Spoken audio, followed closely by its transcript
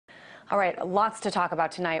All right, lots to talk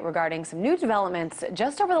about tonight regarding some new developments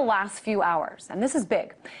just over the last few hours, and this is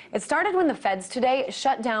big. It started when the feds today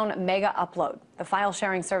shut down Mega Upload, the file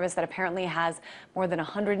sharing service that apparently has more than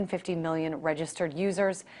 150 million registered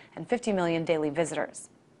users and 50 million daily visitors.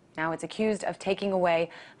 Now it's accused of taking away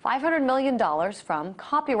 $500 million from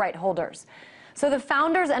copyright holders. So the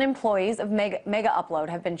founders and employees of Mega Upload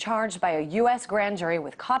have been charged by a U.S. grand jury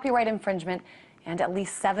with copyright infringement, and at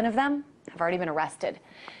least 7 of them have already been arrested.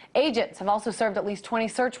 Agents have also served at least 20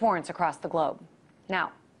 search warrants across the globe.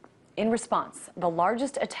 Now, in response, the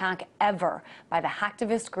largest attack ever by the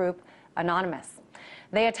hacktivist group Anonymous.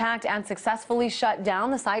 They attacked and successfully shut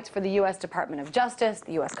down the sites for the U.S. Department of Justice,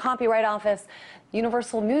 the U.S. Copyright Office,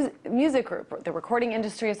 Universal Music Group, the Recording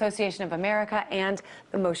Industry Association of America, and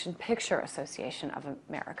the Motion Picture Association of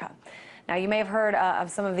America. Now, you may have heard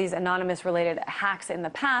of some of these anonymous-related hacks in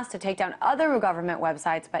the past to take down other government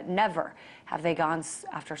websites, but never have they gone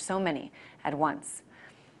after so many at once.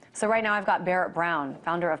 So right now I've got Barrett Brown,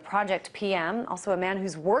 founder of Project PM, also a man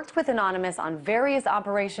who's worked with Anonymous on various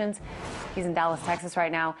operations. He's in Dallas, Texas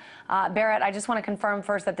right now. Barrett, I just want to confirm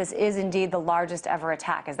first that this is indeed the largest ever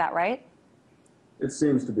attack. Is that right? It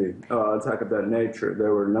seems to be an attack of that nature.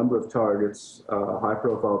 There were a number of targets,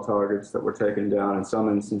 high-profile targets that were taken down in some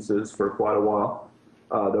instances for quite a while.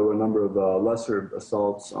 There were a number of lesser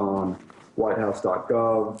assaults on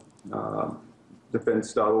whitehouse.gov,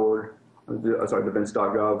 defense.org,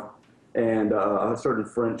 defense.gov, and a certain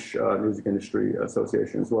French music industry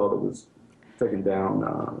association as well that was taken down.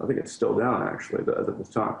 I think it's still down, actually, as of this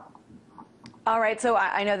time. All right, so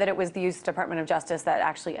I know that it was the U.S. Department of Justice that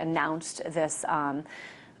actually announced this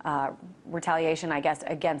retaliation, I guess,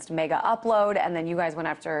 against Mega Upload, and then you guys went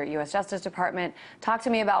after U.S. Justice Department. Talk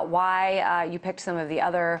to me about why you picked some of the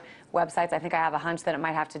other websites. I think I have a hunch that it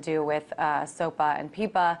might have to do with SOPA and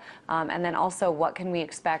PIPA, and then also what can we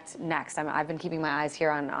expect next? I've been keeping my eyes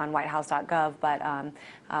here on whitehouse.gov, but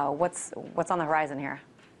what's on the horizon here?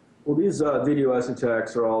 Well, these DDoS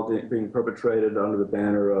attacks are all being perpetrated under the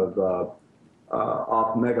banner of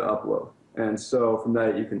Mega Upload, and so from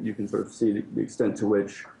that you can sort of see the extent to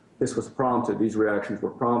which this was prompted. These reactions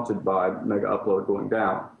were prompted by Mega Upload going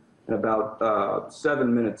down. And about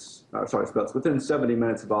 7 minutes, it's within 70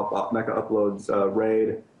 minutes of Mega Upload's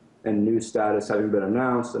raid and new status having been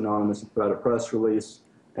announced, Anonymous put out a press release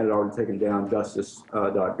and had already taken down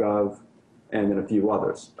justice.gov and then a few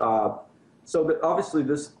others. So obviously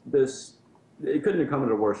it couldn't have come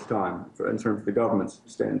at a worse time in terms of the government's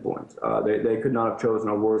standpoint. They could not have chosen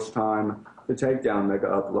a worse time to take down Mega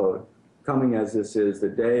Upload, coming as this is the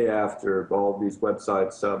day after all of these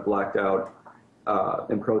websites blacked out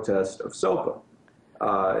in protest of SOPA.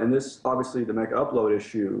 And this, obviously, the Mega Upload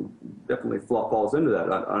issue definitely falls into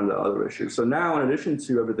that, under other issues. So now, in addition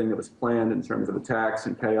to everything that was planned in terms of attacks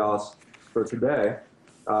and chaos for today,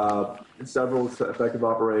 several effective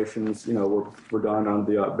operations, were done on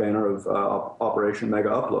the banner of Operation Mega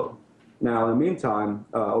Upload. Now, in the meantime,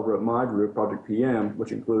 over at my group, Project PM,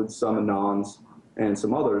 which includes some Anons and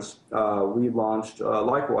some others, we launched,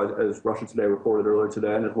 likewise, as Russia Today reported earlier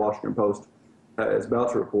today, and as Washington Post is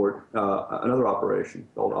about to report, another operation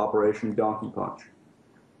called Operation Donkey Punch.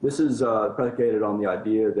 This is predicated on the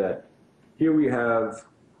idea that here we've had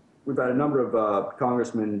a number of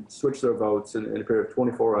congressmen switch their votes in a period of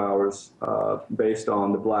 24 hours based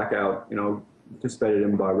on the blackout, participated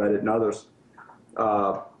in by Reddit and others,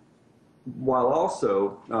 while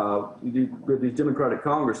also with these Democratic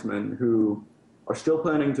congressmen who are still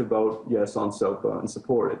planning to vote yes on SOPA and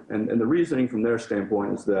support it. And the reasoning from their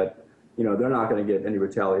standpoint is that they're not going to get any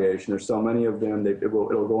retaliation. There's so many of them,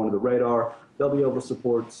 it'll go under the radar. They'll be able to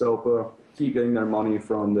support SOPA, keep getting their money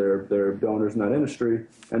from their donors in that industry,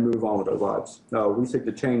 and move on with their lives. We seek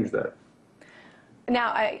to change that.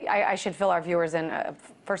 Now, I should fill our viewers in.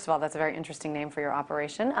 First of all, that's a very interesting name for your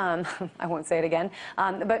operation. I won't say it again.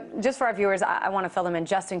 But just for our viewers, I want to fill them in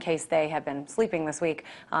just in case they have been sleeping this week.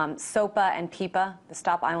 SOPA and PIPA, the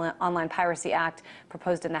Stop Online Piracy Act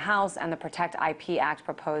proposed in the House, and the Protect IP Act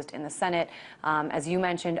proposed in the Senate. As you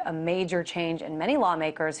mentioned, a major change in many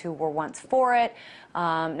lawmakers who were once for it,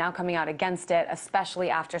 now coming out against it, especially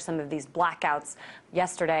after some of these blackouts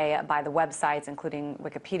yesterday by the websites, including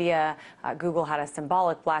Wikipedia. Google had a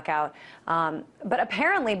symbolic blackout. But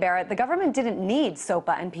apparently, Barrett, the government didn't need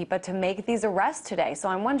SOPA and PIPA to make these arrests today. So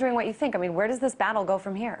I'm wondering what you think. I mean, where does this battle go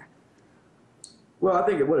from here? Well, I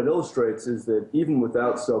think what it illustrates is that even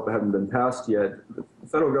without SOPA having been passed yet, the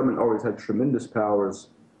federal government always had tremendous powers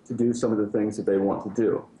to do some of the things that they want to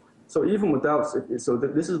do. So even without,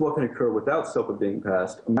 this is what can occur without SOPA being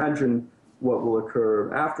passed. Imagine what will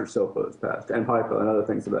occur after SOPA is passed, and PIPA and other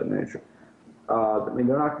things of that nature. I mean,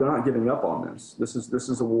 they're not giving up on this. This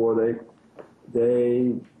is a war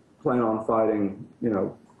they plan on fighting,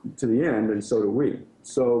 to the end, and so do we.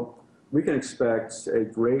 So we can expect a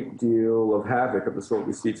great deal of havoc of the sort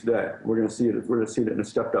we see today. We're going to see it. We're going to see it in a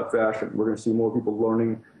stepped-up fashion. We're going to see more people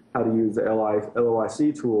learning how to use the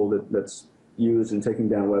LOIC tool that's used in taking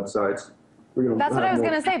down websites. That's what I was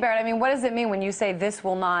going to say, Barrett. I mean, what does it mean when you say this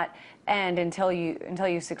will not end until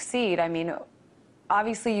you succeed? I mean,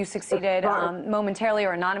 obviously you succeeded momentarily,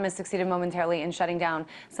 or Anonymous succeeded momentarily in shutting down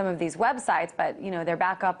some of these websites, but they're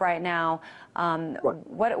back up right now.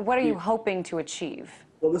 What are you hoping to achieve?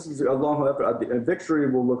 Well, this is a long effort. A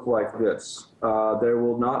victory will look like this. There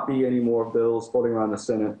will not be any more bills floating around the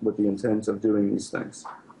Senate with the intent of doing these things.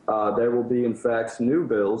 There will be, in fact, new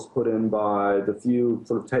bills put in by the few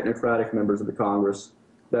sort of technocratic members of the Congress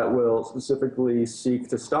that will specifically seek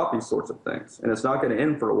to stop these sorts of things. And it's not going to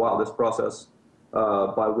end for a while, this process,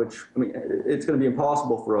 by which, I mean, it's going to be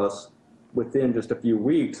impossible for us within just a few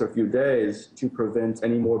weeks or a few days to prevent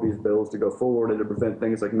any more of these bills to go forward and to prevent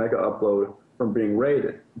things like Mega Upload from being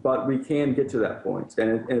raided. But we can get to that point,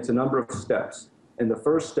 and it's a number of steps. And the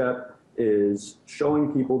first step is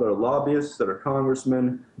showing people that are lobbyists, that are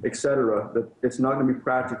congressmen, et cetera, that it's not going to be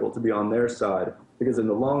practical to be on their side, because in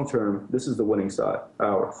the long term, this is the winning side,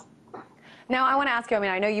 ours. Now, I want to ask you, I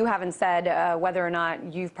mean, I know you haven't said whether or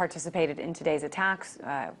not you've participated in today's attacks.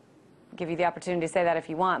 Give you the opportunity to say that if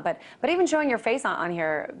you want, but even showing your face on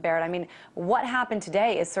here, Barrett, I mean, what happened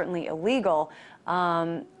today is certainly illegal.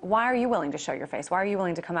 Why are you willing to show your face? Why are you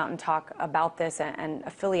willing to come out and talk about this and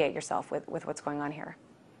affiliate yourself with what's going on here?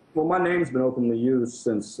 Well, my name's been openly used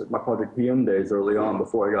since my Project PM days early on,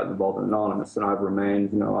 before I got involved in Anonymous, and I've remained,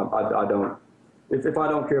 I don't, if I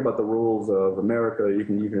don't care about the rules of America, you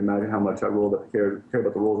can imagine how much I care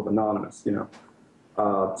about the rules of Anonymous,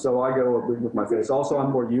 So I go with my face. Also,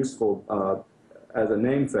 I'm more useful as a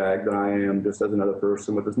name fag than I am just as another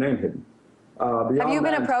person with his name hidden. Have you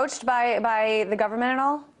been approached by the government at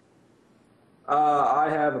all? I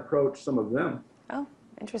have approached some of them. Oh,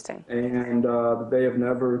 interesting. And they have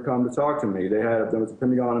never come to talk to me. There was a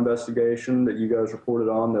Pentagon investigation that you guys reported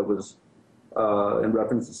on that was in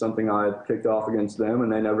reference to something I had kicked off against them,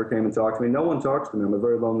 and they never came and talked to me. No one talks to me. I'm a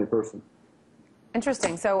very lonely person.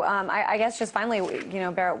 Interesting. So I guess just finally,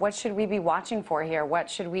 Barrett, what should we be watching for here? What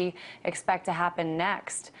should we expect to happen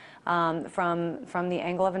next from the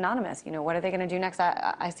angle of Anonymous? What are they going to do next?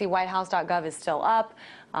 I see whitehouse.gov is still up.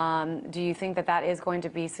 Do you think that is going to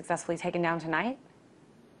be successfully taken down tonight?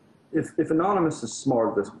 If Anonymous is smart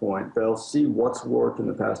at this point, they'll see what's worked in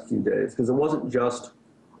the past few days, because it wasn't just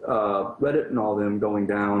Reddit and all them going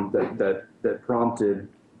down that prompted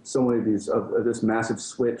so many of these this massive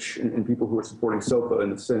switch in people who are supporting SOPA in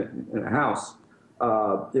the Senate and the House.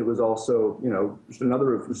 It was also, just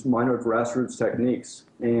another just minor grassroots techniques.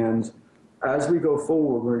 And as we go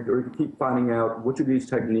forward, we're going to keep finding out which of these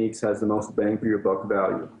techniques has the most bang for your buck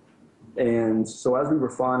value. And so as we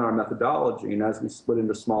refine our methodology, and as we split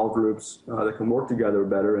into small groups that can work together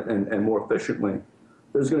better and more efficiently,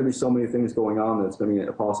 there's going to be so many things going on that it's going to be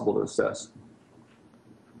impossible to assess.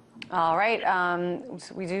 All right.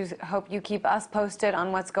 We do hope you keep us posted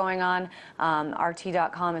on what's going on.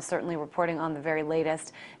 RT.com is certainly reporting on the very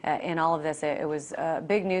latest in all of this. It was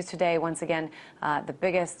big news today. Once again, the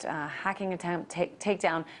biggest hacking attempt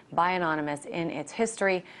takedown by Anonymous in its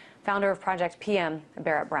history. Founder of Project PM,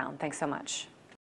 Barrett Brown. Thanks so much.